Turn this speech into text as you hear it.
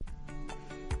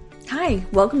Hi,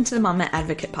 welcome to the Mama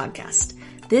Advocate Podcast.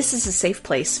 This is a safe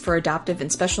place for adoptive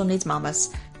and special needs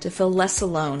mamas to feel less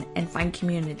alone and find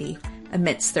community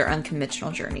amidst their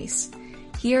unconventional journeys.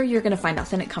 Here, you're going to find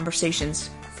authentic conversations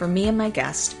from me and my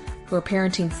guests who are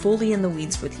parenting fully in the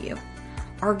weeds with you.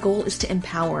 Our goal is to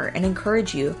empower and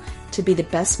encourage you to be the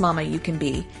best mama you can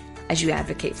be as you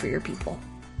advocate for your people.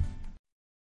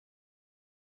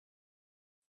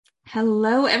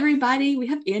 Hello, everybody. We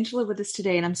have Angela with us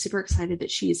today, and I'm super excited that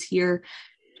she is here.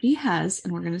 She has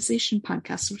an organization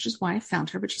podcast, which is why I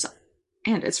found her,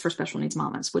 and it's for special needs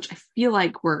mamas, which I feel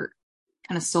like we're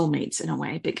kind of soulmates in a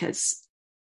way because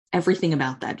everything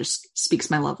about that just speaks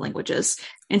my love languages.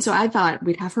 And so I thought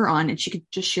we'd have her on and she could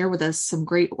just share with us some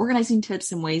great organizing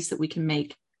tips and ways that we can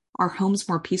make our homes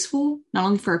more peaceful, not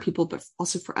only for our people, but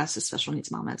also for us as special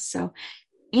needs mamas. So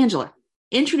Angela,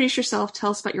 introduce yourself,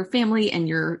 tell us about your family and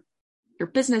your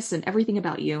business and everything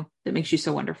about you that makes you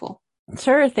so wonderful.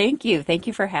 Sure. Thank you. Thank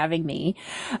you for having me.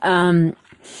 I've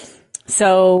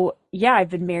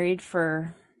been married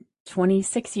for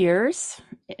 26 years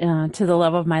to the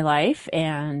love of my life,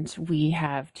 and we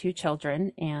have 2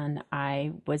 children, and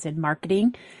I was in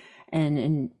marketing and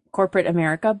in corporate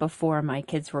America before my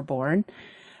kids were born.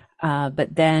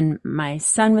 But then my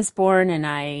son was born and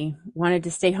I wanted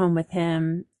to stay home with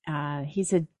him.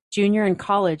 He's a junior in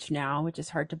college now, which is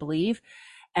hard to believe.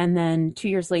 And then 2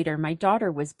 years later, my daughter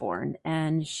was born,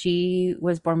 and she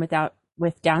was born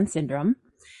with Down syndrome.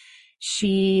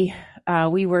 We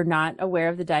were not aware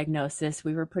of the diagnosis.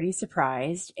 We were pretty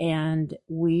surprised, and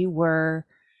we were,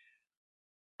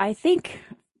 I think,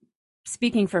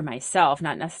 speaking for myself,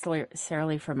 not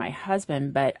necessarily for my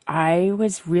husband, but I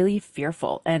was really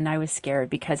fearful and I was scared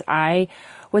because I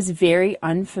was very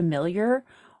unfamiliar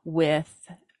with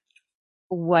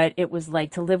what it was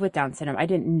like to live with Down syndrome. I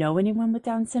didn't know anyone with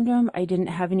Down syndrome. I didn't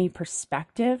have any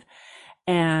perspective.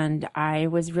 And I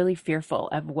was really fearful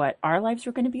of what our lives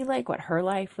were going to be like, what her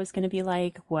life was going to be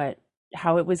like,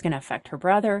 how it was going to affect her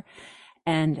brother.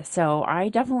 And so I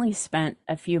definitely spent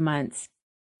a few months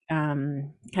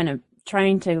kind of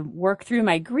trying to work through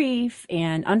my grief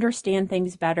and understand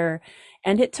things better.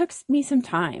 And it took me some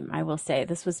time, I will say.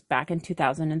 This was back in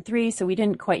 2003, so we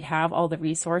didn't quite have all the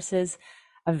resources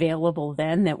available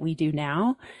then that we do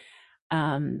now.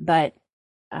 But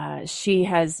she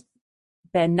has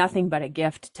been nothing but a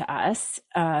gift to us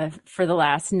for the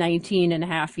last 19 and a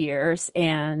half years.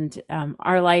 And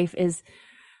our life is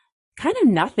kind of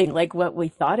nothing like what we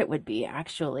thought it would be,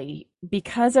 actually.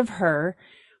 Because of her,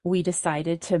 we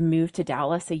decided to move to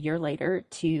Dallas a year later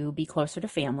to be closer to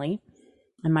family.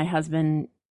 And my husband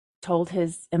told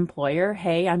his employer,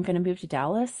 "Hey, I'm going to move to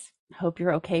Dallas. Hope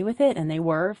you're okay with it." And they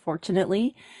were,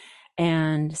 fortunately.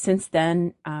 And since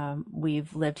then,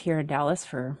 we've lived here in Dallas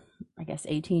for, I guess,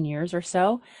 18 years or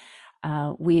so.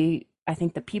 I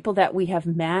think the people that we have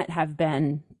met have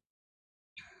been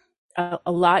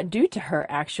a lot due to her,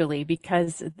 actually,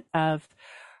 because of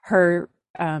her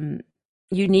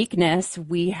uniqueness.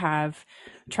 We have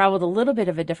traveled a little bit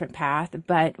of a different path,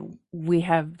 but we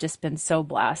have just been so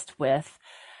blessed with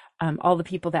all the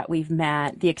people that we've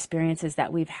met, the experiences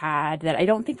that we've had that I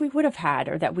don't think we would have had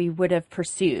or that we would have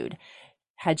pursued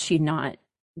had she not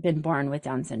been born with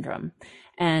Down syndrome.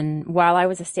 And while I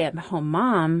was a stay-at-home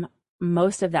mom,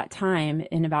 most of that time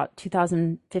in about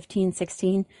 2015,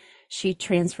 16, she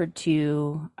transferred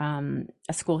to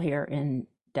a school here in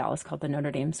Dallas called the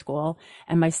Notre Dame School.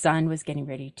 And my son was getting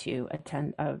ready to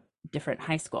attend a different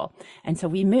high school. And so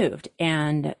we moved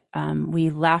and we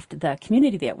left the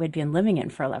community that we'd been living in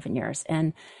for 11 years.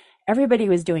 And everybody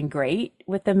was doing great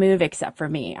with the move except for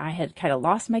me. I had kind of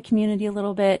lost my community a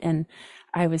little bit, and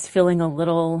I was feeling a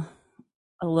little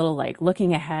like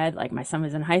looking ahead, like my son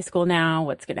was in high school now.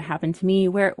 What's going to happen to me?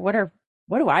 What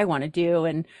do I want to do?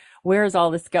 And where is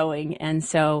all this going? And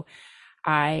so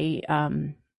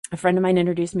a friend of mine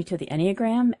introduced me to the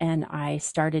Enneagram, and I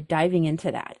started diving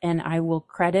into that. And I will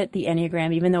credit the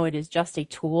Enneagram, even though it is just a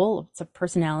tool, it's a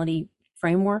personality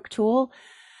framework tool,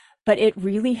 but it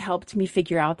really helped me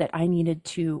figure out that I needed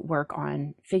to work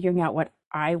on figuring out what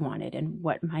I wanted and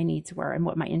what my needs were and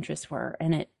what my interests were.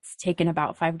 And it's taken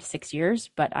about 5 to 6 years,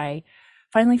 but I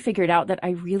finally figured out that I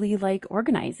really like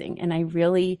organizing and I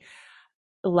really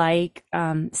like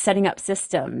setting up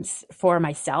systems for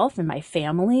myself and my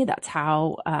family. That's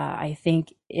how I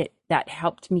think that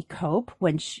helped me cope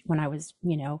when I was,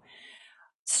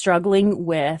 struggling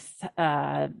with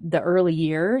the early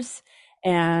years.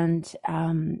 And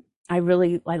I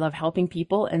love helping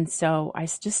people. And so I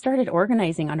just started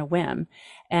organizing on a whim.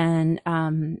 And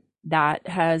that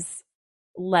has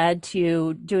led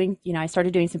to doing, I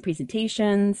started doing some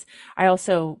presentations. I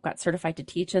also got certified to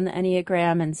teach in the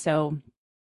Enneagram. And so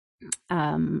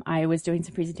I was doing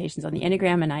some presentations on the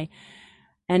Enneagram, and I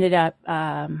ended up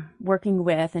working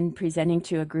with and presenting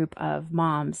to a group of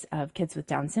moms of kids with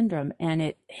Down syndrome. And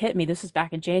it hit me, this was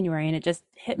back in January, and it just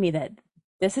hit me that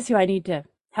this is who I need to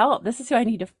help. This is who I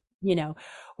need to,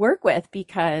 work with,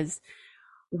 because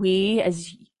we,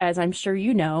 as I'm sure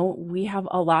you know, we have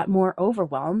a lot more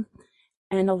overwhelm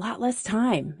and a lot less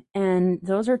time. And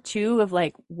those are two of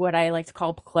like what I like to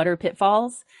call clutter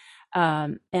pitfalls.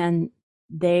 And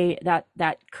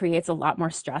that creates a lot more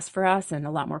stress for us and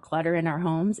a lot more clutter in our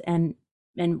homes. And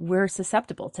we're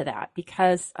susceptible to that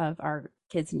because of our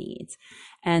kids' needs.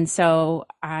 And so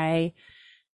I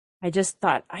just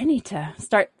thought I need to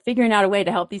start figuring out a way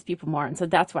to help these people more. And so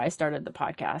that's why I started the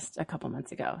podcast a couple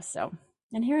months ago. So,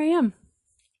 and here I am.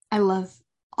 I love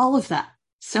all of that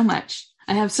so much.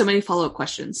 I have so many follow-up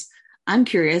questions. I'm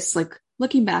curious, like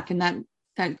looking back in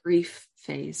that grief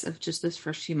phase of just those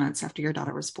first few months after your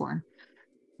daughter was born,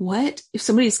 what, if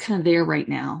somebody's kind of there right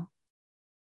now,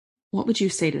 what would you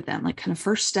say to them? Like kind of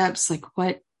first steps, like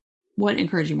what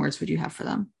encouraging words would you have for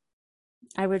them?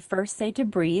 I would first say to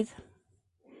breathe,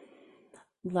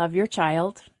 love your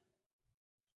child,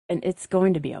 and it's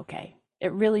going to be okay.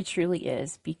 It really, truly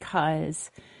is,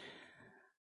 because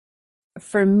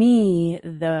for me,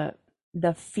 the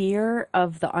fear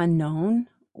of the unknown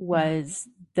was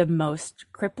the most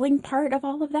crippling part of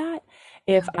all of that.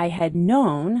 If I had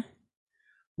known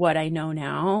what I know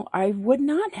now, I would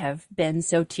not have been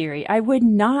so teary. I would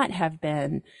not have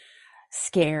been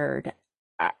scared.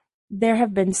 There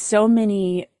have been so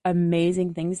many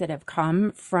amazing things that have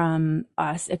come from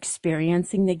us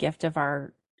experiencing the gift of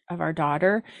our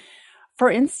daughter. For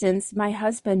instance, my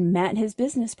husband met his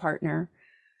business partner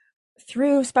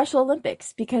through Special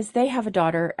Olympics because they have a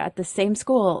daughter at the same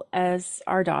school as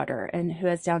our daughter and who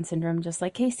has Down syndrome, just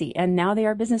like Casey. And now they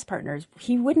are business partners.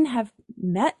 He wouldn't have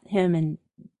met him and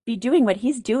be doing what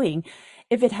he's doing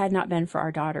if it had not been for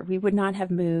our daughter. We would not have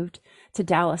moved to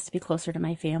Dallas to be closer to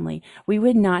my family. We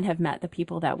would not have met the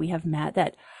people that we have met,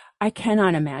 that I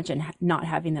cannot imagine not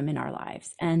having them in our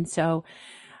lives. And so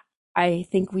I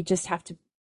think we just have to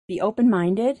be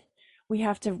open-minded.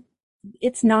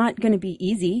 It's not going to be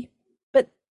easy, but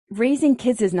raising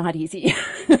kids is not easy.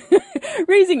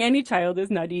 Raising any child is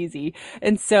not easy.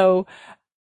 And so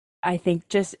I think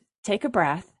just take a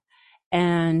breath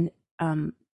and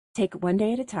take it one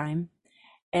day at a time,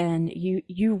 and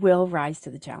you will rise to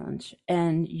the challenge,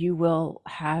 and you will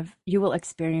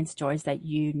experience joys that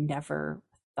you never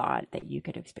thought that you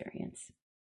could experience.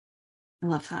 I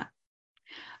love that.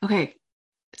 Okay.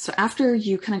 So after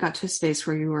you kind of got to a space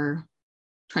where you were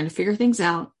trying to figure things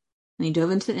out and you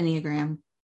dove into the Enneagram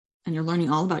and you're learning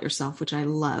all about yourself, which I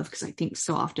love, because I think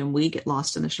so often we get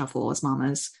lost in the shuffle as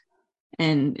mamas.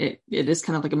 And it is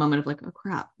kind of like a moment of like, oh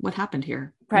crap, what happened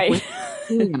here? Right.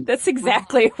 Like, That's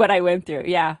exactly what I went through.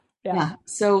 Yeah.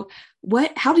 So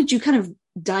how did you kind of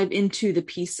dive into the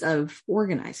piece of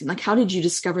organizing? Like, how did you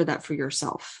discover that for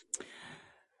yourself?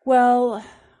 Well,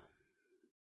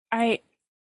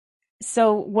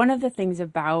 so one of the things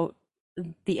about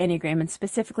the Enneagram, and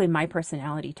specifically my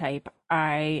personality type,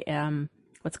 I am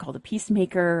what's called a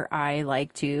peacemaker. I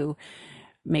like to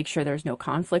make sure there's no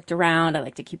conflict around. I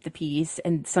like to keep the peace.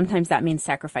 And sometimes that means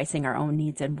sacrificing our own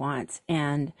needs and wants.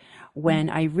 And when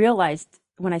I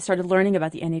started learning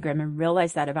about the Enneagram and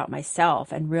realized that about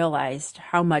myself, and realized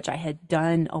how much I had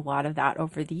done a lot of that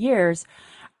over the years,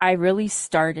 I really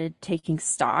started taking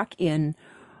stock in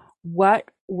what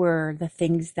were the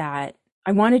things that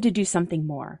I wanted to do something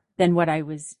more than what I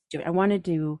was doing. I wanted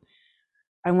to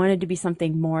be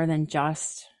something more than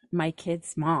just my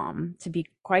kid's mom, to be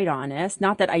quite honest.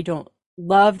 Not that I don't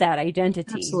love that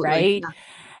identity, Absolutely. right? Yeah.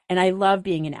 And I love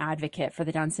being an advocate for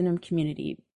the Down syndrome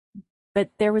community. But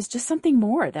there was just something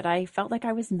more that I felt like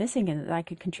I was missing and that I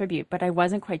could contribute, but I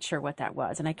wasn't quite sure what that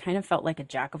was. And I kind of felt like a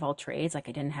jack of all trades, like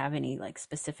I didn't have any like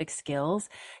specific skills.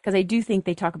 Because I do think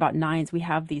they talk about nines, we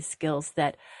have these skills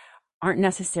that aren't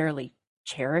necessarily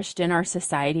cherished in our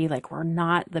society. Like we're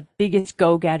not the biggest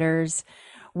go-getters.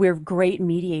 We're great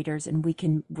mediators, and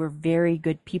we're very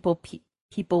good people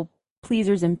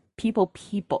pleasers and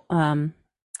people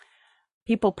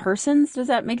persons. Does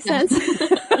that make sense?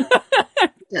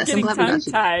 Yes, Getting I'm glad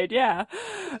tongue-tied, yeah.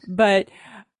 But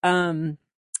I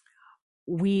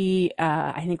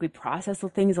think we process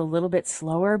things a little bit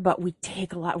slower, but we're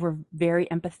very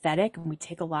empathetic and we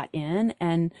take a lot in.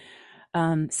 And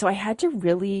so I had to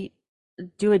really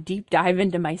do a deep dive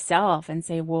into myself and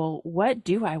say, well, what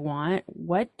do I want?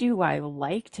 What do I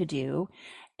like to do?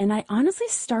 And I honestly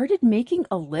started making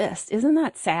a list. Isn't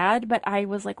that sad? But I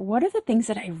was like, what are the things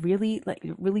that I really like,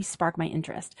 really spark my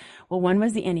interest? Well, one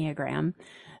was the Enneagram.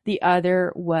 The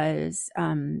other was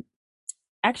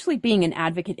actually being an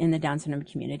advocate in the Down syndrome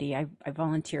community. I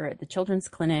volunteer at the Children's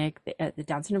Clinic, at the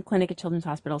Down syndrome clinic at Children's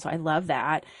Hospital. So I love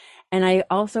that. And I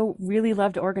also really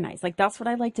love to organize. Like that's what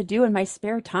I like to do in my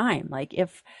spare time. Like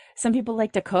if some people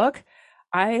like to cook,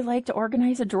 I like to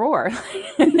organize a drawer.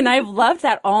 And I've loved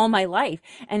that all my life.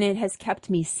 And it has kept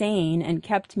me sane and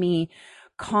kept me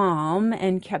calm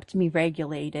and kept me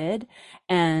regulated.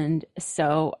 And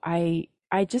so I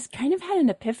just kind of had an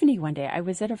epiphany one day. I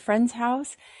was at a friend's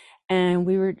house and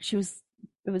it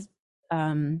was,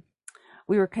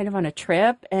 we were kind of on a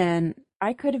trip and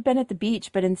I could have been at the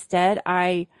beach, but instead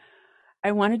I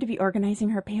wanted to be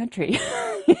organizing her pantry.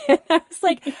 And I was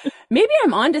like, maybe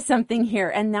I'm onto something here.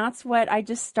 And that's what I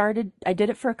just started. I did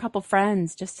it for a couple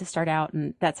friends just to start out.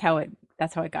 And that's how it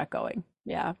got going.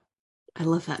 Yeah. I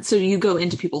love that. So you go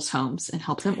into people's homes and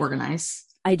help them organize.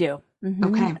 I do. Mm-hmm.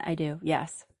 Okay. I do.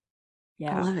 Yes.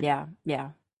 Yeah. I love it. Yeah. Yeah.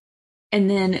 And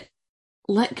then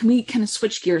can we kind of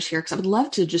switch gears here? Because I would love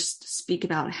to just speak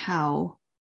about how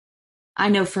I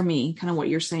know for me, kind of what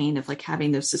you're saying of like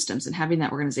having those systems and having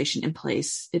that organization in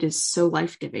place, it is so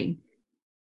life-giving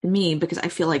to me because I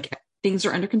feel like things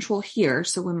are under control here.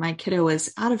 So when my kiddo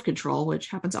is out of control, which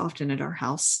happens often at our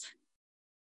house,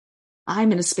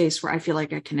 I'm in a space where I feel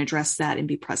like I can address that and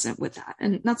be present with that.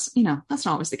 And that's not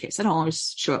always the case. I don't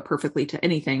always show up perfectly to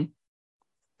anything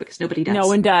because nobody does. No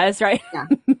one does, right? Yeah.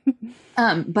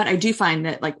 But I do find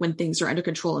that like when things are under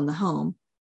control in the home,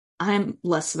 I'm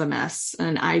less of a mess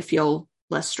and I feel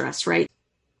less stress, right?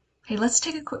 Hey, let's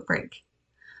take a quick break.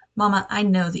 Mama, I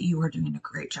know that you are doing a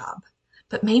great job,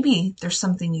 but maybe there's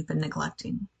something you've been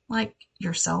neglecting, like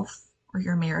yourself or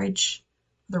your marriage,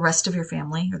 the rest of your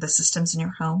family or the systems in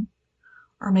your home.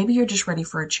 Or maybe you're just ready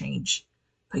for a change,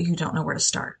 but you don't know where to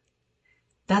start.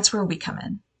 That's where we come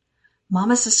in.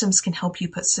 Mama Systems can help you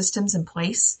put systems in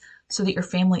place so that your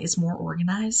family is more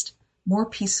organized, more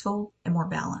peaceful, and more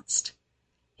balanced.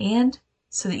 And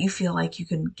so that you feel like you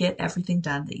can get everything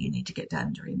done that you need to get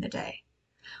done during the day.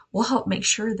 We'll help make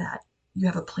sure that you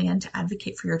have a plan to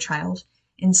advocate for your child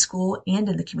in school and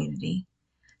in the community,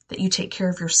 that you take care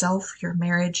of yourself, your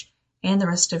marriage, and the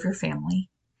rest of your family,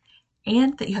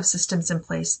 and that you have systems in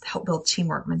place to help build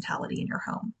teamwork mentality in your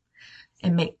home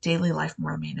and make daily life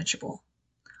more manageable.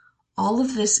 All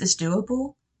of this is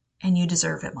doable, and you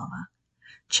deserve it, Mama.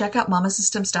 Check out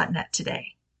mamasystems.net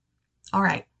today. All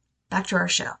right, back to our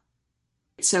show.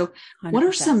 So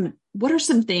 100%. what are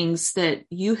some things that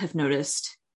you have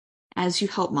noticed as you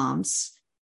help moms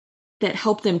that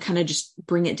help them kind of just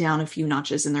bring it down a few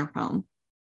notches in their home?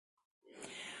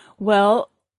 Well,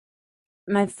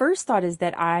 my first thought is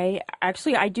that I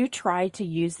do try to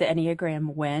use the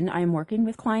Enneagram when I'm working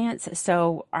with clients.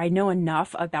 So I know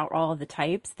enough about all of the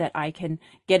types that I can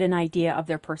get an idea of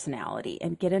their personality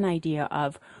and get an idea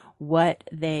of what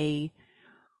their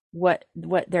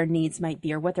needs might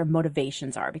be or what their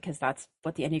motivations are, because that's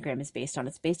what the Enneagram is based on.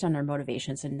 It's based on our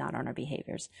motivations and not on our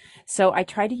behaviors. So I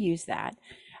try to use that.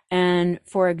 And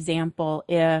for example,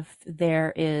 if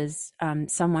there is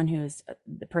someone who's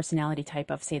the personality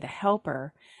type of, say, the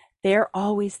helper, they're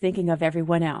always thinking of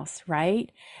everyone else,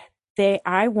 right?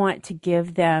 I want to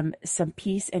give them some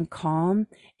peace and calm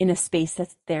in a space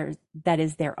that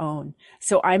is their own.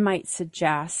 So I might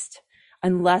suggest,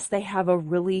 unless they have a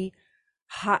really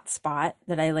hot spot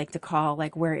that I like to call,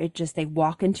 like where they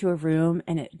walk into a room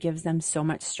and it gives them so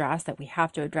much stress that we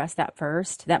have to address that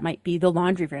first. That might be the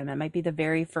laundry room. That might be the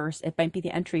very first. It might be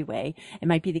the entryway. It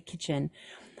might be the kitchen.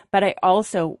 But I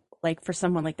also, like for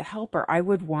someone like the helper, I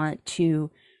would want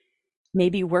to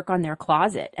maybe work on their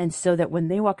closet. And so that when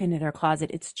they walk into their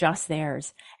closet, it's just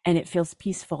theirs and it feels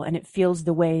peaceful and it feels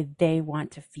the way they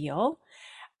want to feel.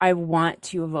 I want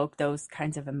to evoke those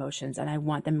kinds of emotions, and I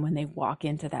want them when they walk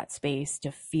into that space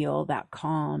to feel that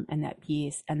calm and that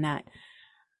peace, and that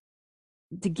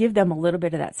to give them a little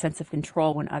bit of that sense of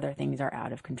control when other things are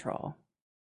out of control.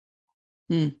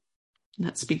 That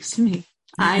speaks to me.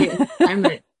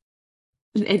 It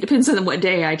depends on what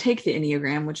day I take the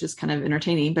Enneagram, which is kind of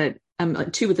entertaining, but I'm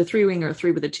like 2 with a 3-wing or a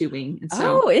 3 with a 2-wing. And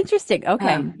so, interesting.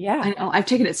 Okay. Yeah. I know I've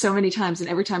taken it so many times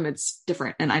and every time it's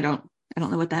different, and I don't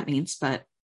know what that means, but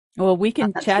well, we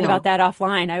can chat about that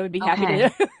offline. I would be happy to.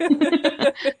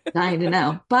 Dying to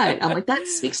know. But I'm like, that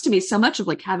speaks to me so much of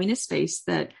like having a space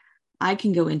that I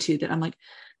can go into that I'm like,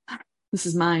 this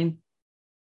is mine.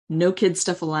 No kid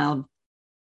stuff allowed.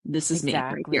 This is me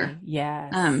right here.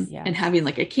 Yes. And having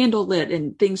like a candle lit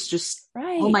and things just,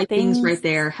 all my things right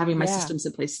there, having my systems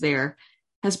in place there.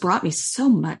 has brought me so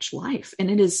much life, and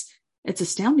it's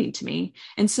astounding to me.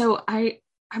 And so I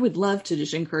would love to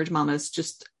just encourage mamas,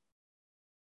 just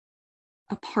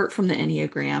apart from the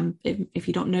Enneagram, if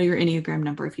you don't know your Enneagram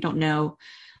number, if you don't know,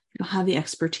 you don't have the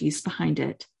expertise behind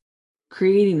it,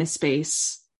 creating a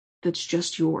space that's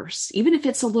just yours, even if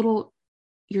it's a little,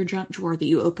 your junk drawer that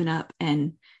you open up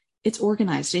and it's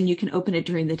organized and you can open it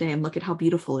during the day and look at how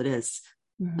beautiful it is.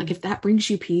 Mm-hmm. Like if that brings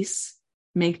you peace,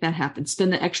 make that happen.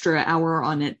 Spend the extra hour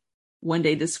on it one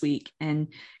day this week and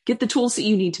get the tools that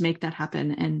you need to make that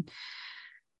happen and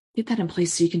get that in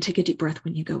place so you can take a deep breath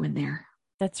when you go in there.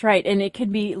 That's right. And it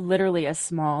can be literally as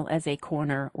small as a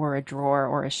corner or a drawer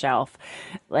or a shelf,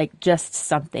 like just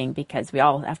something, because we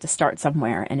all have to start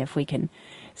somewhere. And if we can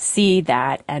see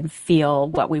that and feel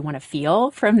what we want to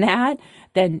feel from that,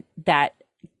 then that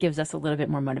gives us a little bit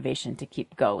more motivation to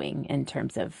keep going in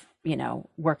terms of,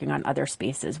 working on other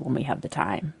spaces when we have the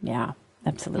time. Yeah,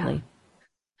 absolutely. Yeah.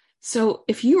 So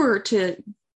if you were to,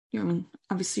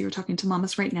 obviously you're talking to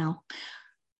mamas right now,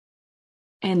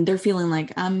 and they're feeling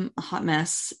like I'm a hot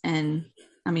mess. And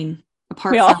we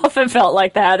all often felt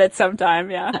like that at some time.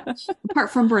 Yeah.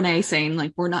 Apart from Brene saying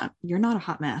like, you're not a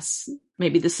hot mess.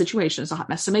 Maybe the situation is a hot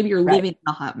mess. So maybe you're living in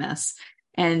a hot mess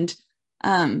and,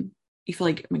 you feel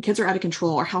like my kids are out of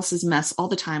control. Our house is a mess all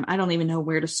the time. I don't even know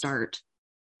where to start.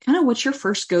 Kind of what's your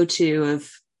first go-to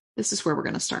of this is where we're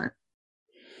going to start?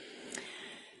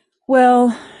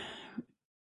 Well,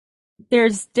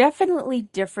 there's definitely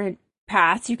different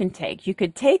paths you can take. You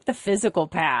could take the physical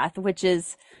path, which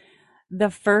is the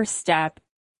first step.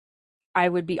 I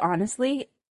would be honestly,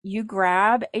 you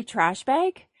grab a trash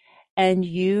bag and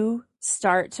you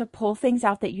start to pull things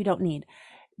out that you don't need.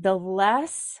 The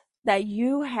less that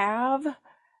you have,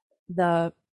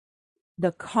 the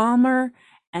calmer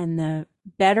and the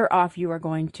better off you are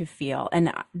going to feel.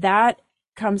 And that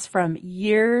comes from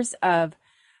years of,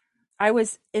 I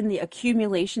was in the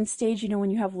accumulation stage,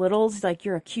 when you have littles, like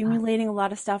you're accumulating a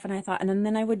lot of stuff. And I thought, and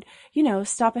then I would,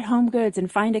 stop at Home Goods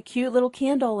and find a cute little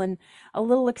candle and a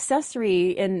little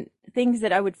accessory and things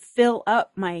that I would fill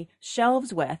up my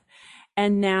shelves with.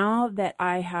 And now that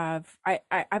I've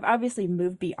obviously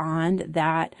moved beyond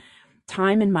that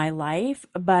time in my life,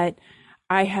 but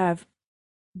I have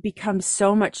become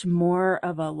so much more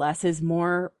of a less is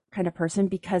more kind of person,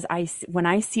 because when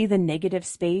I see the negative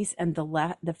space and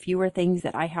the fewer things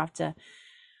that I have to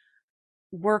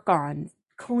work on,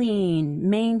 clean,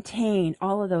 maintain,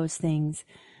 all of those things,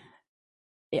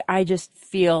 I just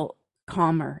feel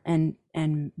calmer and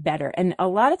better. And a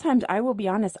lot of times, I will be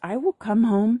honest, I will come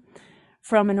home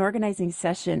from an organizing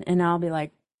session and I'll be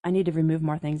like, I need to remove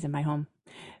more things in my home,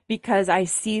 because I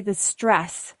see the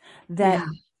stress that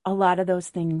a lot of those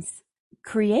things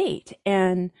create.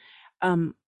 And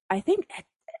I think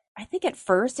at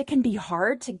first it can be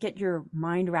hard to get your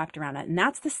mind wrapped around it. And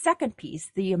that's the second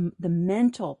piece, the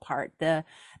mental part, the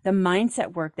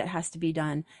mindset work that has to be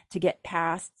done to get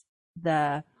past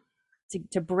to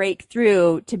break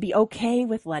through, to be okay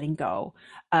with letting go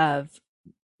of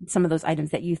some of those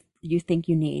items that you think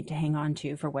you need to hang on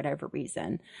to for whatever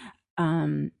reason.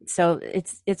 So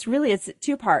it's really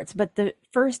two parts, but the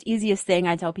first easiest thing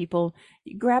I tell people,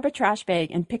 grab a trash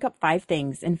bag and pick up 5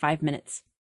 things in 5 minutes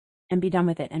and be done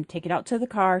with it, and take it out to the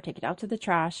car, take it out to the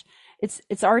trash.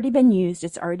 It's already been used.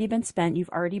 It's already been spent. You've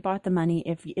already bought the money.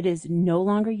 If it is no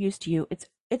longer used to you,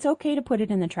 it's okay to put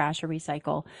it in the trash or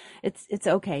recycle. It's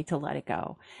okay to let it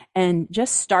go, and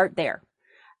just start there.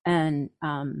 And,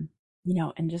 and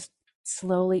just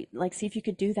slowly, like, see if you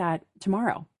could do that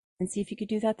tomorrow, and see if you could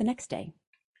do that the next day,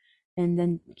 and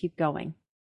then keep going.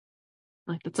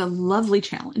 Like, that's a lovely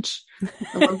challenge.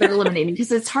 I love that eliminating,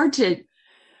 because it's hard to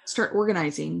start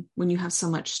organizing when you have so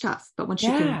much stuff. But once you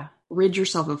can rid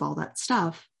yourself of all that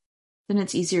stuff, then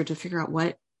it's easier to figure out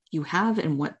what you have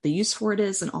and what the use for it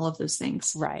is and all of those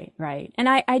things. Right. And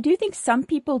I do think some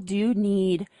people do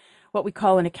need what we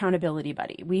call an accountability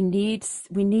buddy. We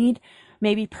need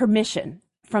maybe permission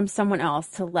from someone else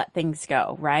to let things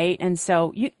go, right? And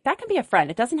so that can be a friend.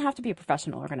 It doesn't have to be a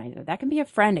professional organizer. That can be a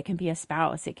friend. It can be a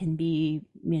spouse. It can be,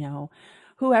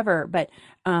 whoever. But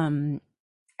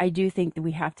I do think that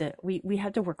we have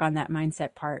to work on that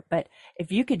mindset part. But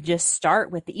if you could just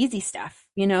start with the easy stuff,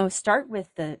 start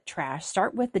with the trash,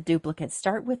 start with the duplicates,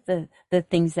 start with the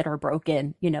things that are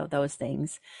broken, those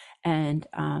things, and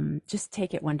just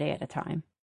take it one day at a time.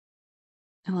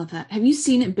 I love that. Have you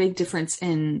seen a big difference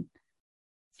in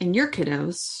your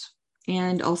kiddos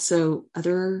and also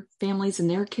other families and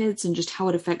their kids, and just how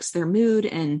it affects their mood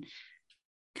and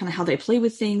kind of how they play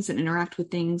with things and interact with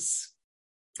things?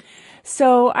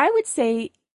 So I would say,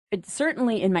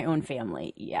 certainly in my own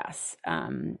family, yes.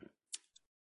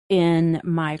 in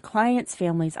my clients'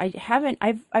 families,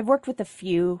 I've worked with a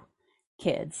few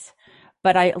kids,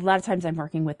 but a lot of times I'm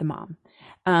working with the mom.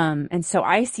 And so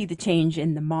I see the change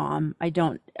in the mom. I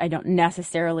don't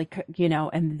necessarily,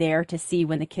 am there to see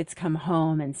when the kids come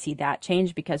home and see that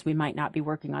change, because we might not be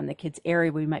working on the kids'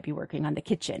 area. We might be working on the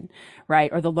kitchen,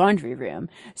 right? Or the laundry room.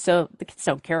 So the kids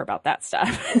don't care about that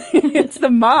stuff. It's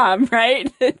the mom,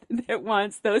 right? That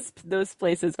wants those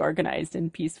places organized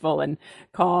and peaceful and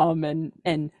calm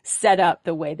and set up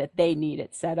the way that they need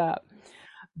it set up.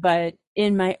 But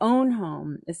in my own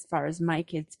home, as far as my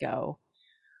kids go,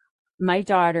 my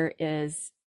daughter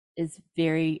is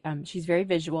very she's very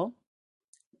visual,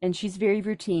 and she's very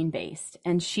routine based,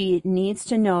 and she needs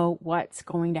to know what's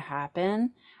going to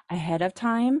happen ahead of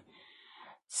time,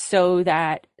 so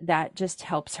that just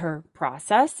helps her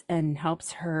process and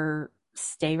helps her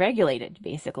stay regulated,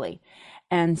 basically.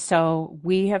 And so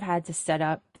we have had to set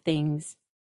up things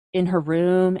in her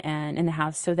room and in the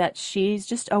house so that she's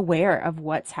just aware of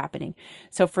what's happening.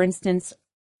 So for instance,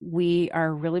 we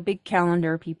are really big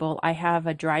calendar people. I have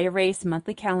a dry erase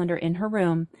monthly calendar in her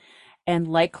room, and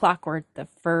like clockwork, the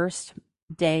first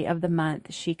day of the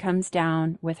month, she comes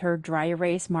down with her dry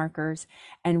erase markers,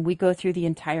 and we go through the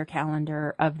entire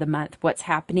calendar of the month, what's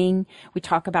happening. We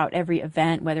talk about every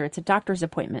event, whether it's a doctor's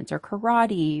appointment or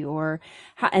karate, or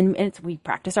we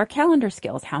practice our calendar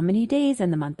skills, how many days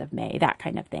in the month of May, that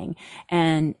kind of thing.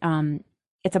 And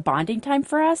it's a bonding time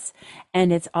for us,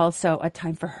 and it's also a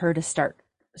time for her to start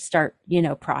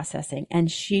processing. And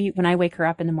when I wake her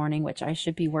up in the morning, which I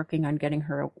should be working on getting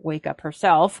her to wake up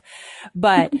herself,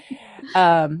 but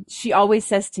she always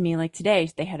says to me, like today,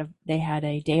 they had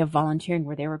a day of volunteering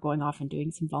where they were going off and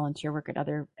doing some volunteer work at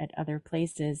other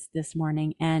places this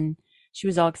morning, and she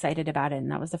was all excited about it. And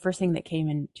that was the first thing that came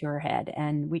into her head,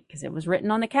 and because it was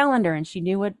written on the calendar and she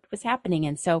knew what was happening.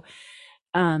 And so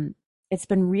it's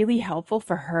been really helpful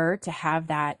for her to have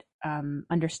that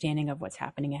understanding of what's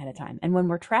happening ahead of time. And when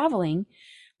we're traveling,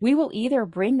 we will either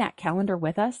bring that calendar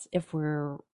with us. If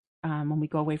we're when we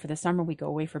go away for the summer, we go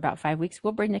away for about 5 weeks,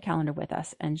 we'll bring the calendar with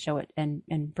us and show it and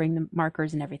bring the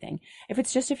markers and everything. If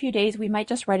it's just a few days, we might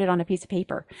just write it on a piece of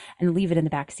paper and leave it in the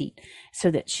back seat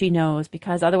so that she knows,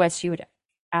 because otherwise she would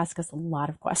ask us a lot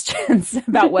of questions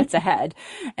about what's ahead.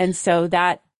 And so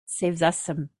that saves us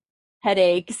some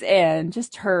headaches and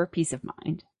just her peace of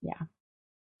mind. Yeah.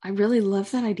 I really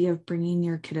love that idea of bringing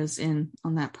your kiddos in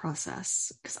on that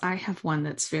process, because I have one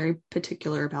that's very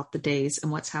particular about the days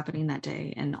and what's happening that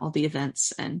day and all the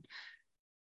events, and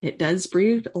it does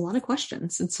breed a lot of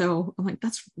questions. And so I'm like,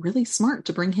 that's really smart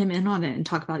to bring him in on it and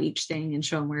talk about each thing and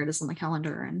show him where it is on the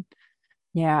calendar. And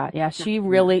yeah,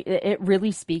 it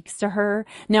really speaks to her.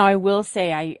 Now, I will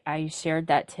say I shared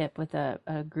that tip with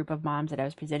a group of moms that I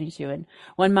was presenting to, and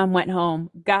one mom went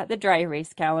home, got the dry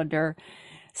erase calendar,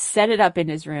 set it up in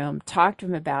his room, talked to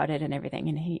him about it and everything.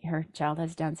 And her child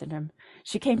has Down syndrome.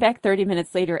 She came back 30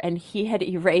 minutes later and he had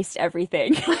erased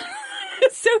everything.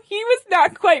 So he was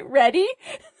not quite ready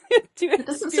to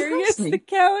experience the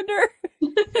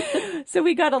calendar. So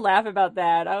we got a laugh about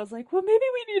that. I was like, well, maybe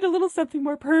we need a little something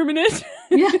more permanent.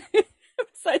 Yeah.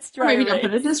 Besides dry maybe erase. not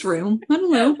put it in his room. I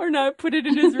don't know. Or not put it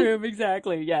in his room.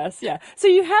 Exactly. Yes. Yeah. So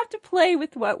you have to play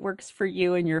with what works for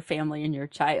you and your family and your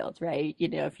child, right?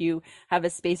 If you have a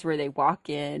space where they walk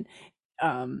in,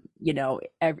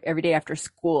 every day after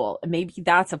school, maybe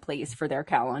that's a place for their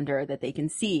calendar that they can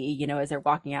see, as they're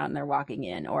walking out and they're walking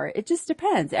in, or it just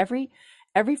depends. Every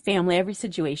family, every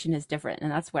situation is different.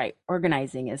 And that's why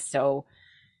organizing is so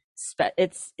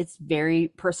it's very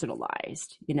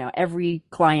personalized. Every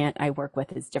client I work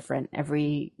with is different.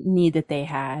 Every need that they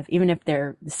have, even if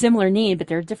they're the similar need, but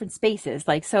they're different spaces.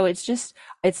 So it's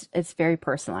very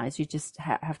personalized. You just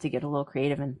have to get a little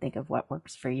creative and think of what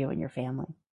works for you and your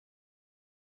family.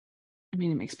 I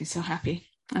mean, it makes me so happy.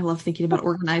 I love thinking about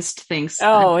organized things.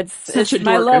 Oh, it's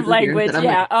my love language. Yeah.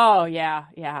 Like, oh, yeah.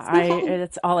 Yeah.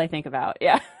 It's all I think about.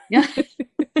 Yeah. Yeah.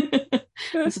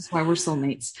 This is why we're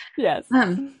soulmates. Yes.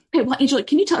 Okay, well, Angela,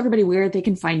 can you tell everybody where they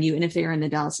can find you, and if they are in the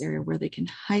Dallas area, where they can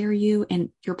hire you and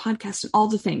your podcast and all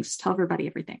the things? Tell everybody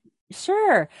everything.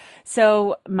 Sure.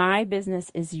 So my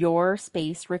business is Your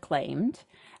Space Reclaimed.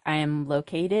 I am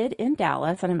located in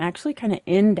Dallas, and I'm actually kind of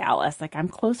in Dallas. Like, I'm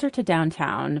closer to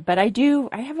downtown, but I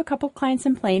have a couple clients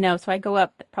in Plano, so I go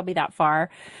up probably that far.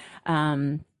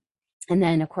 And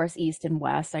then, of course, east and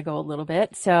west, I go a little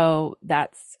bit. So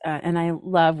that's, and I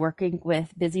love working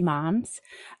with busy moms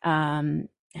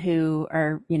who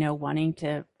are, wanting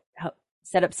to help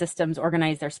set up systems,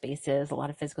 organize their spaces, a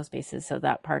lot of physical spaces. So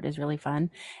that part is really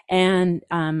fun. And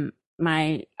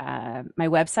my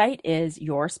website is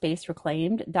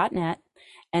yourspacereclaimed.net.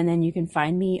 And then you can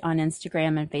find me on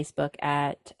Instagram and Facebook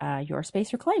at Your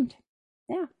Space Reclaimed.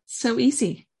 Yeah. So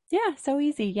easy. Yeah, so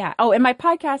easy. Yeah. Oh, and my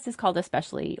podcast is called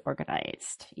Especially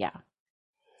Organized. Yeah.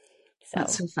 So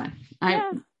That's so fun.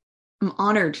 yeah. I'm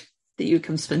honored that you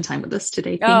come spend time with us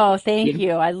today. Thank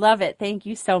you. I love it. Thank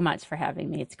you so much for having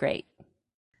me. It's great.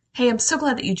 Hey, I'm so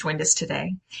glad that you joined us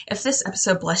today. If this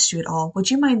episode blessed you at all,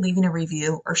 would you mind leaving a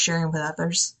review or sharing with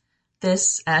others?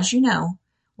 This, as you know,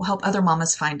 will help other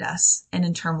mamas find us, and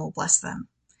in turn will bless them.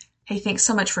 Hey, thanks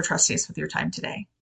so much for trusting us with your time today.